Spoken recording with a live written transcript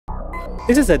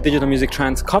This is a Digital Music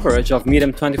Trends coverage of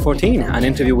Medium 2014, an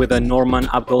interview with Norman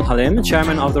Abdul Halim,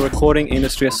 Chairman of the Recording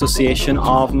Industry Association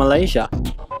of Malaysia.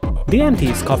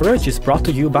 DMT's coverage is brought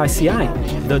to you by CI,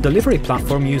 the delivery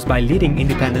platform used by leading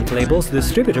independent labels,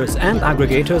 distributors and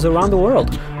aggregators around the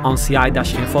world on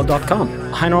ci-info.com.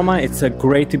 Hi Norma, it's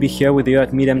great to be here with you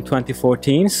at Medium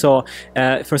 2014. So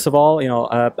first of all,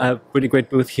 a really great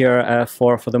booth here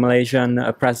for the Malaysian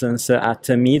presence at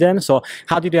Medium. So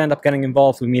how did you end up getting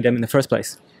involved with Medium in the first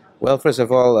place? Well, first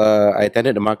of all, I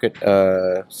attended the market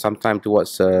sometime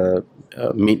towards around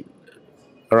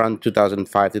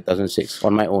 2005, 2006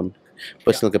 on my own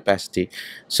personal capacity.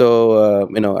 So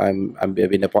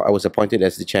I was appointed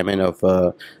as the chairman of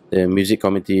the Music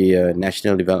Committee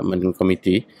National Development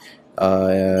Committee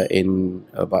in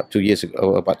about 2 years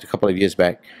ago, about a couple of years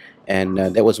back. And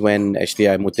that was when actually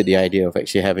I mooted the idea of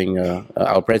actually having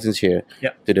our presence here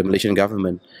to the Malaysian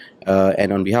government.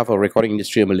 And on behalf of Recording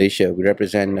Industry of Malaysia, we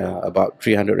represent about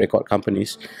 300 record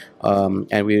companies.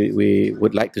 And we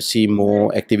would like to see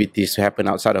more activities to happen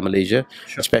outside of Malaysia,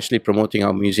 especially promoting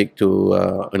our music to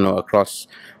across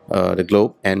the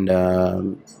globe. And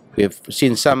we've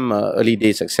seen some early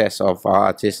day success of our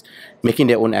artists making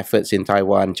their own efforts in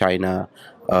Taiwan, China,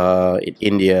 in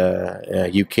India,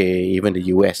 UK, even the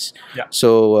US.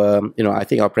 So I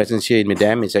think our presence here in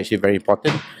Mediam is actually very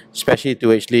important, especially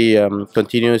to actually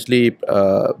continuously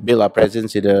build our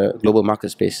presence in the global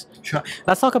market space. Sure.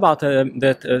 Let's talk about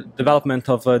the development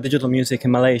of digital music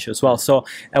in Malaysia as well. So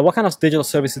what kind of digital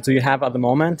services do you have at the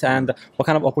moment, and what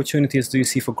kind of opportunities do you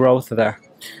see for growth there?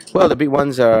 Well, the big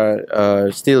ones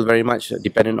are still very much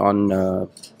dependent on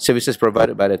services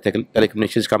provided by the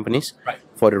telecommunications companies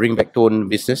for the ringback tone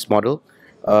business model.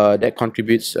 That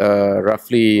contributes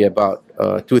roughly about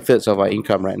 2/3 of our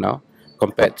income right now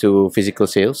compared to physical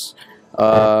sales.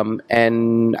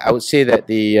 And I would say that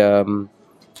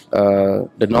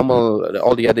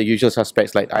all the other usual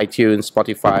suspects like iTunes,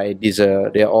 Spotify,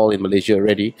 Deezer, they're all in Malaysia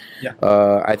already.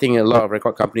 I think a lot of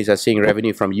record companies are seeing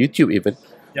revenue from YouTube even.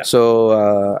 So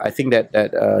I think that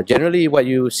generally what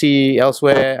you see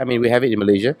elsewhere, I mean, we have it in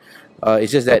Malaysia.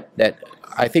 It's just that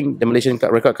I think the Malaysian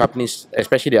record companies,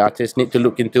 especially the artists, need to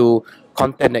look into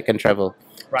content that can travel.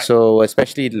 So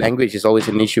especially language is always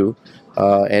an issue,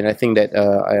 and I think that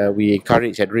we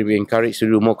encourage to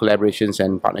do more collaborations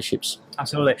and partnerships.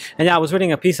 Absolutely. And yeah, I was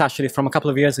reading a piece actually from a couple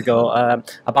of years ago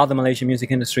about the Malaysian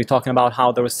music industry, talking about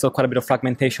how there was still quite a bit of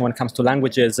fragmentation when it comes to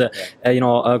languages,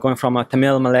 going from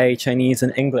Tamil, Malay, Chinese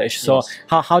and English. So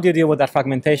how do you deal with that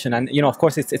fragmentation? And of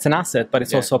course it's an asset, but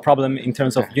it's also a problem in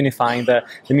terms of unifying the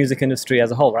music industry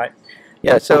as a whole, right?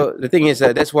 Yeah, so the thing is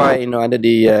that's why under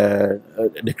the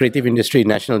Creative Industry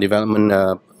National Development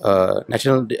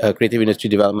Creative Industry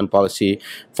Development Policy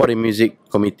for the Music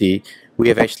Committee, we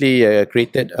have actually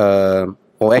created, or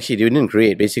actually we didn't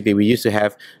create. Basically, we used to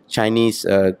have Chinese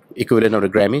equivalent of the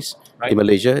Grammys in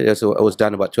Malaysia. It was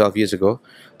done about 12 years ago.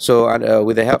 So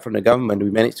with the help from the government,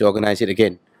 we managed to organize it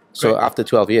again. So after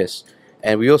 12 years.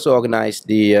 And we also organized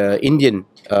the Indian,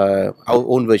 our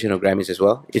own version of Grammys as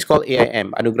well. It's called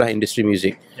AIM, Anugerah Industry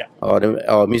Music,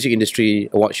 or Music Industry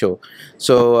Award Show.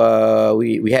 So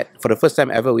we had, for the first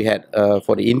time ever, we had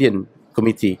for the Indian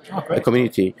community.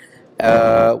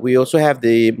 We also have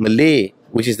the Malay,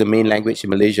 which is the main language in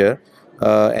Malaysia.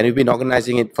 And we've been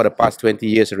organizing it for the past 20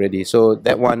 years already. So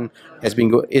that one has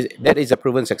been that is a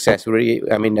proven success.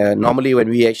 Normally when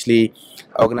we actually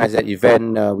organize that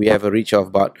event, we have a reach of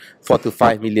about 4 to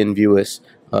 5 million viewers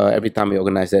every time we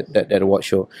organize that award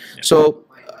show. So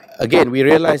again, we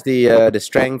realize the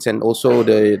strengths and also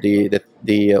the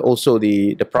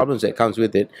problems that comes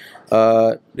with it.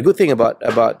 The good thing about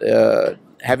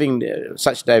having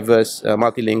such diverse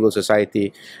multilingual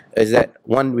society is that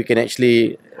one, we can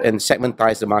actually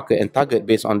segmentize the market and target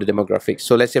based on the demographics.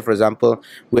 So let's say, for example,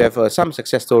 we have some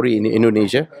success story in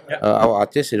Indonesia. Our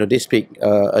artists, they speak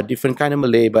a different kind of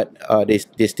Malay, but they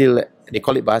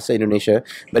call it Bahasa Indonesia,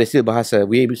 but it's still Bahasa.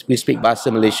 We speak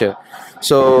Bahasa Malaysia.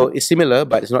 So it's similar,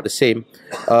 but it's not the same.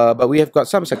 But we have got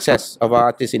some success of our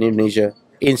artists in Indonesia,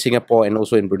 in Singapore and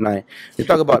also in Brunei. We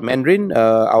talk about Mandarin,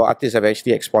 our artists have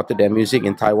actually exported their music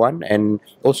in Taiwan and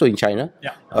also in China,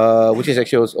 which is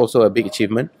actually also a big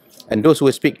achievement. And those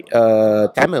who speak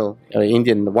Tamil,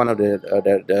 Indian, one of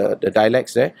the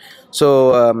dialects there,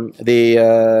 so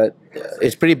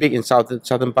it's pretty big in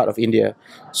southern part of India.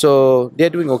 So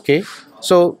they're doing okay.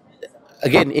 So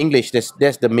again, English,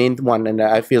 that's the main one, and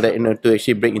I feel that to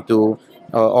actually break into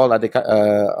all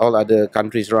other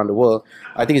countries around the world,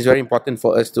 I think it's very important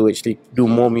for us to actually do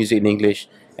more music in English.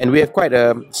 And we have quite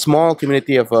a small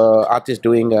community of artists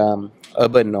doing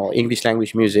urban or English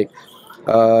language music.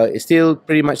 It's still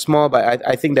pretty much small, but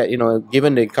I think that, you know,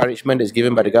 given the encouragement that's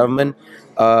given by the government,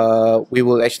 we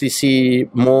will actually see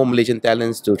more Malaysian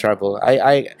talents to travel.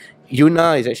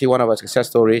 Yuna is actually one of our success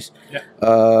stories.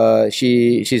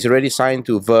 She's already signed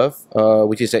to Verve,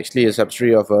 which is actually a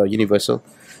subsidiary of Universal,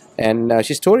 and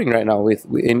she's touring right now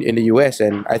in the US,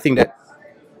 and I think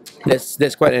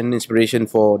that's quite an inspiration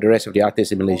for the rest of the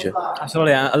artists in Malaysia.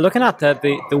 Absolutely. Looking at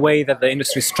the way that the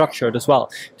industry is structured as well,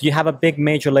 do you have a big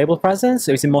major label presence?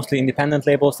 Or is it mostly independent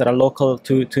labels that are local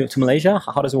to Malaysia?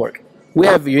 How does it work? We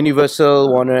have Universal,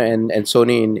 Warner, and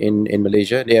Sony in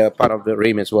Malaysia. They are part of the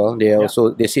RIM as well. They are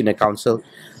also they sit in the council.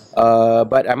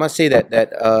 But I must say that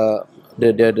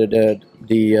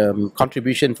the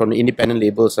contribution from the independent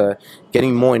labels are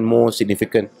getting more and more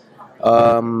significant,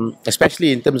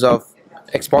 especially in terms of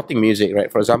exporting music, right?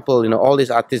 For example, you know, all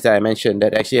these artists that I mentioned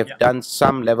that actually have done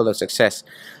some level of success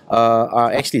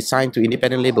are actually signed to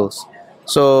independent labels.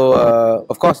 So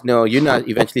of course, you know, Yuna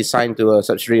eventually signed to a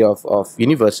subsidiary of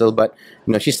Universal, but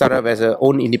you know, she started up as her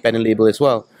own independent label as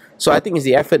well. So I think it's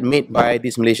the effort made by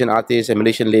these Malaysian artists and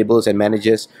Malaysian labels and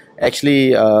managers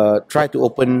actually try to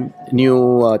open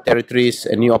new territories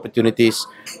and new opportunities.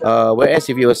 Whereas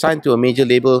if you're assigned to a major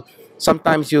label,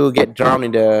 sometimes you get drowned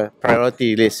in the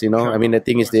priority list, you know. I mean, the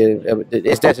thing is,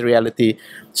 that's a reality.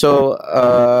 So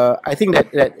I think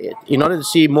that in order to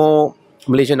see more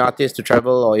Malaysian artists to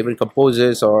travel, or even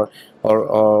composers or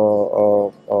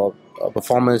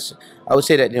performers, I would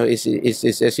say that, you know, it's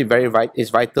actually it's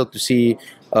vital to see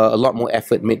a lot more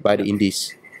effort made by the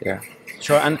indies. Yeah.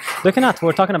 Sure, and looking at,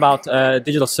 we're talking about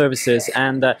digital services,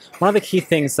 and one of the key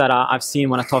things that I've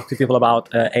seen when I talk to people about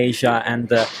Asia and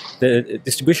the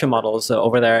distribution models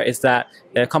over there is that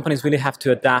companies really have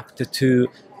to adapt to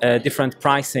different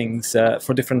pricings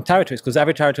for different territories, because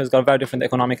every territory has got a very different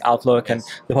economic outlook, and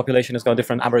the population has got a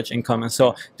different average income. And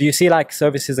so do you see like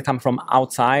services that come from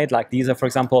outside, like Deezer, for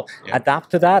example,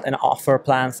 adapt to that and offer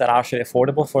plans that are actually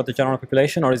affordable for the general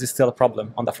population, or is it still a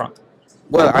problem on the front?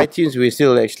 Well, iTunes, we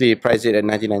still actually price it at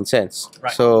 99 cents.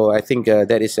 Right. So I think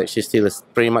that is actually still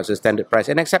pretty much a standard price,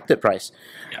 an accepted price.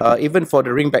 Even for the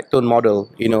ringback tone model,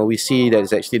 you know, we see that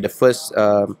it's actually the first,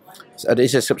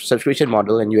 it's a subscription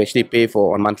model, and you actually pay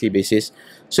for on a monthly basis.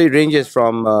 So it ranges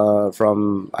from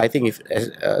I think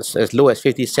as low as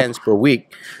 50 cents per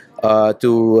week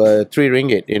to 3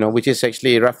 ringgit, you know, which is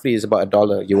actually roughly is about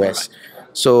 $1 US.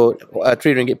 So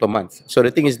 3 ringgit per month. So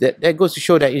the thing is that goes to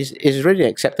show that it's really an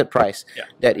accepted price.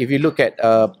 That if you look at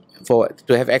to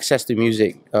have access to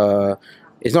music,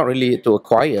 it's not really to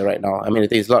acquire right now. I mean, I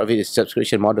think a lot of it is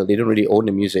subscription model. They don't really own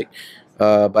the music,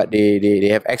 but they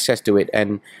have access to it,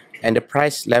 and the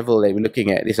price level that we're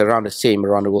looking at is around the same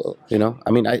around the world. You know,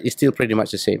 I mean, it's still pretty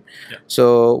much the same.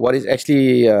 So what is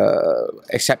actually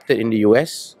accepted in the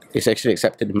US is actually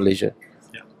accepted in Malaysia.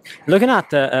 Looking at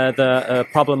the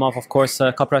problem of course,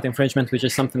 copyright infringement, which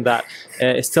is something that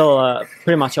is still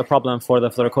pretty much a problem for the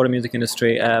recorded music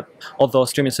industry, although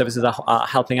streaming services are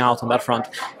helping out on that front.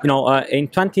 You know, in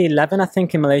 2011, I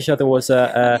think in Malaysia there was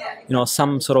you know,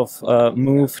 some sort of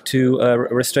move to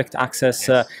restrict access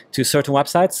to certain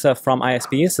websites from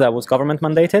ISPs that was government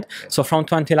mandated. So from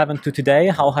 2011 to today,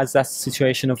 how has that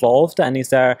situation evolved, and is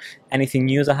there anything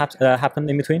new that happened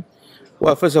in between?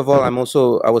 Well, first of all,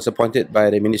 I was appointed by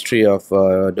the Ministry of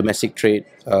Domestic Trade,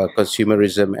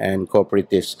 Consumerism and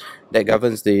Cooperatives that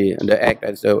governs the act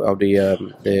of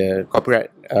the Copyright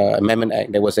Amendment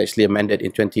Act that was actually amended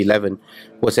in 2011,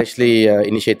 was actually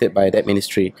initiated by that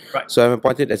ministry. Right. So I'm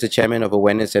appointed as the chairman of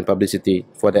awareness and publicity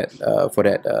for that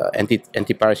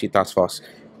anti-piracy task force.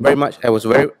 Very much, I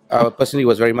personally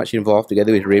was very much involved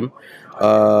together with RIM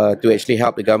to actually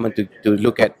help the government to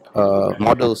look at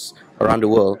models around the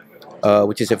world.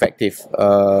 Which is effective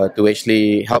to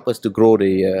actually help us to grow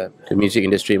the music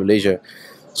industry in Malaysia.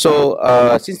 So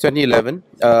since 2011,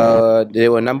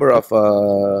 there were a number of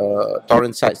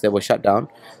torrent sites that were shut down.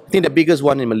 I think the biggest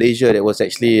one in Malaysia that was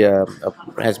actually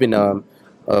has been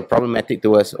problematic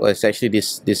to us was actually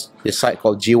this site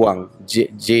called Jiwang,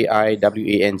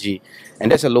 Jiwang,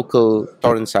 and that's a local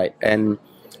torrent site, and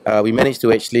we managed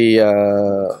to actually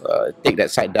take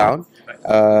that site down.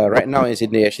 Right now, it's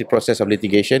in the actual process of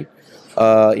litigation.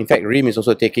 In fact, RIM is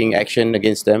also taking action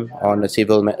against them on a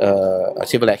civil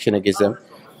action against them.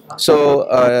 So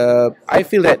I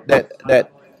feel that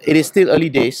it is still early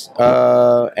days,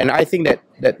 and I think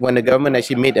that when the government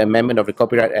actually made the amendment of the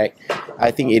Copyright Act,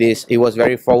 I think it was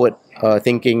very forward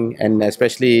thinking, and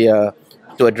especially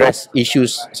to address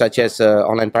issues such as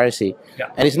online piracy.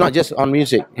 And it's not just on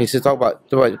music; it's to talk about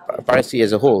piracy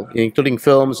as a whole, including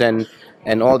films and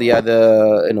all the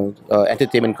other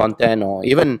entertainment content, or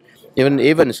even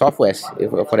softwares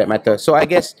for that matter. So I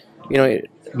guess you know,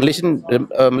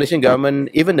 Malaysian government,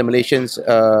 even the Malaysians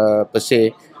per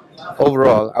se,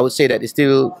 overall, I would say that it's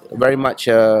still very much.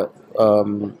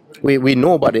 We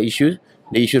know about the issues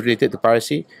related to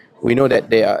piracy. We know that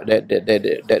they are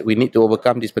that we need to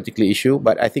overcome this particular issue.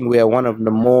 But I think we are one of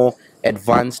the more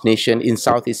advanced nation in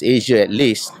Southeast Asia, at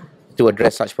least, to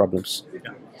address such problems.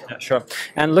 Yeah, sure.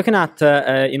 And looking at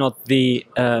you know, the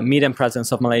medium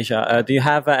presence of Malaysia, do you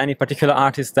have any particular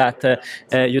artists that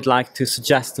you'd like to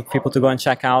suggest to people to go and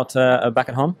check out back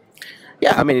at home?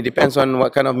 Yeah, I mean, it depends on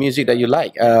what kind of music that you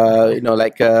like. You know,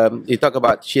 like you talk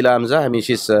about Sheila Hamzah. I mean,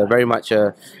 she's very much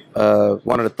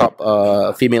one of the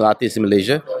top female artists in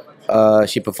Malaysia.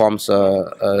 She performs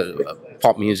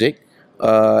pop music,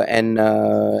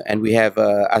 and we have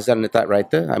Azan, the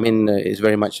typewriter. I mean, he's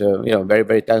very much you know,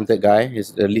 very talented guy.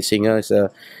 He's the lead singer.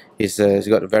 He's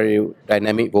got a very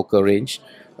dynamic vocal range.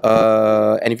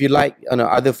 And if you like, you know,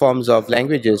 other forms of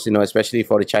languages, you know, especially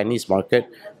for the Chinese market,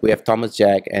 we have Thomas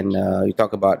Jack, and you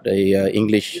talk about the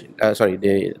English, sorry,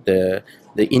 the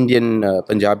Indian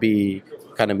Punjabi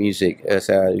kind of music.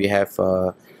 We have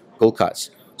Gold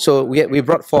Cards. So we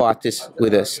brought 4 artists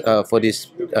with us for this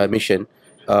mission.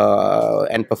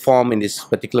 And perform in this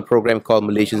particular program called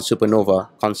Malaysian Supernova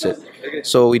Concert.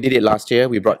 So we did it last year.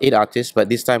 We brought 8 artists, but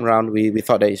this time around we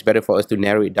thought that it's better for us to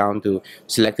narrow it down to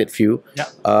selected few. Yeah.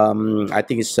 I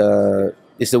think it's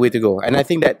the way to go, and I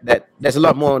think that there's a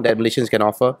lot more that Malaysians can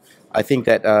offer. I think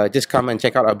that just come and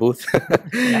check out our booth,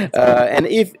 and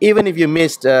even if you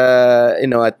missed, you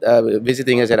know,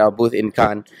 visiting us at our booth in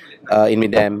Cannes, in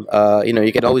Midam, you know,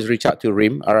 you can always reach out to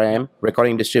RIM,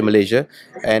 Recording Industry of Malaysia,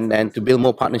 and to build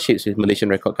more partnerships with Malaysian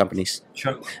record companies.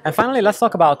 Sure. And finally, let's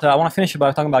talk about. I want to finish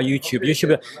by talking about YouTube.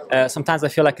 YouTube. Sometimes I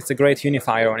feel like it's a great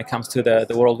unifier when it comes to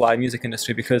the worldwide music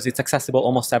industry, because it's accessible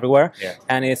almost everywhere,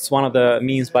 and it's one of the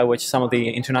means by which some of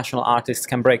the international artists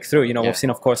can break through. You know, we've seen,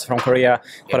 of course, from Korea,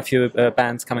 quite a few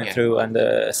bands coming through, and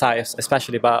Psy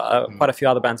especially, but quite a few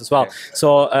other bands as well.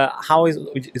 So how is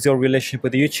your relationship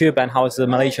with YouTube, and how is the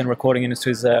Malaysian recording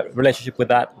industry's relationship with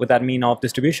that mean of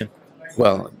distribution?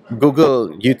 Well, Google,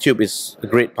 YouTube is a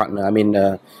great partner. I mean,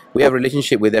 we have a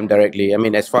relationship with them directly. I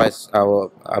mean, as far as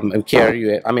our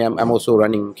KRU, I mean, I'm also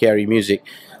running KRU Music.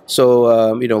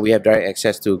 So you know, we have direct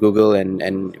access to Google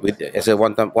and with as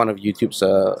one of YouTube's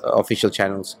official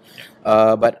channels.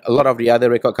 But a lot of the other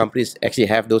record companies actually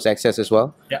have those access as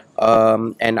well. Yeah.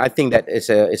 And I think that it's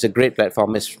a great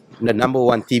platform. It's the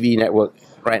 #1 TV network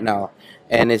right now,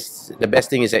 and it's the best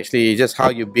thing is actually just how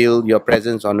you build your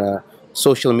presence on a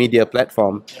social media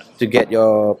platform to get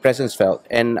your presence felt.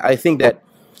 And I think that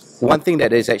one thing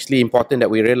that is actually important that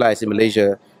we realize in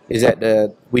Malaysia is that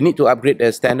we need to upgrade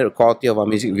the standard quality of our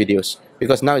music videos,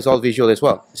 because now it's all visual as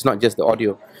well. It's not just the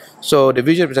audio. So the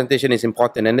visual presentation is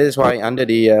important, and that is why under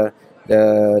the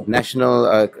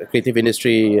National Creative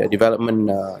Industry Development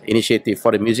Initiative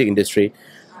for the music industry,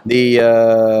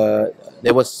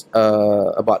 there was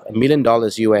about $1 million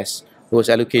US was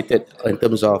allocated in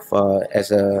terms of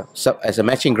as a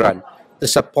matching grant to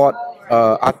support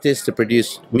artists to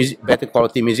produce better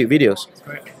quality music videos.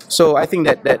 So I think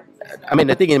that I mean,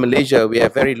 the thing in Malaysia, we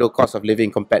have very low cost of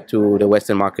living compared to the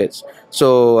Western markets.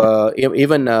 So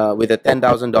even with a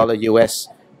 $10,000 US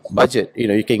budget, you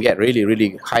know, you can get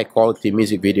really high quality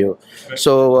music video.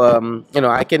 So you know,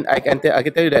 I can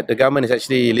tell you that the government is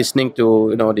actually listening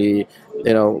to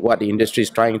what the industry is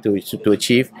trying to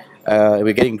achieve.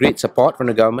 We're getting great support from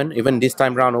the government. Even this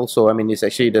time round also, I mean, it's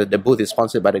actually the booth is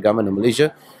sponsored by the government of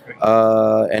Malaysia,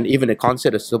 and even the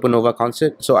concert, the Supernova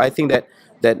concert. So I think that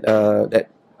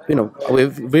you know,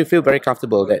 we feel very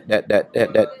comfortable that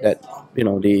you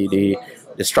know,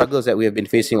 the struggles that we have been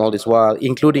facing all this while,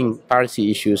 including piracy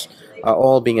issues, are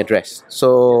all being addressed.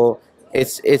 So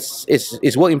it's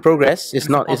work in progress. It's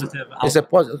not it's a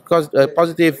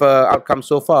positive outcome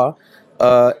so far.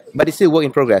 But it's still work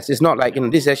in progress. It's not like, you know,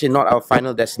 this is actually not our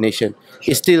final destination.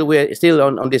 It's still, we're still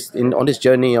on this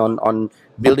journey on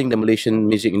building the Malaysian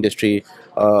music industry,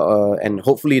 and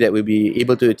hopefully that we'll be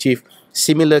able to achieve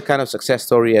similar kind of success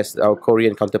story as our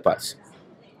Korean counterparts.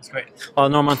 That's great. Well,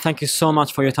 Norman, thank you so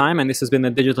much for your time, and this has been the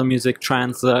Digital Music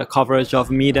Trends coverage of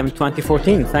MIDEM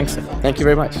 2014. Thanks. Thank you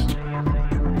very much.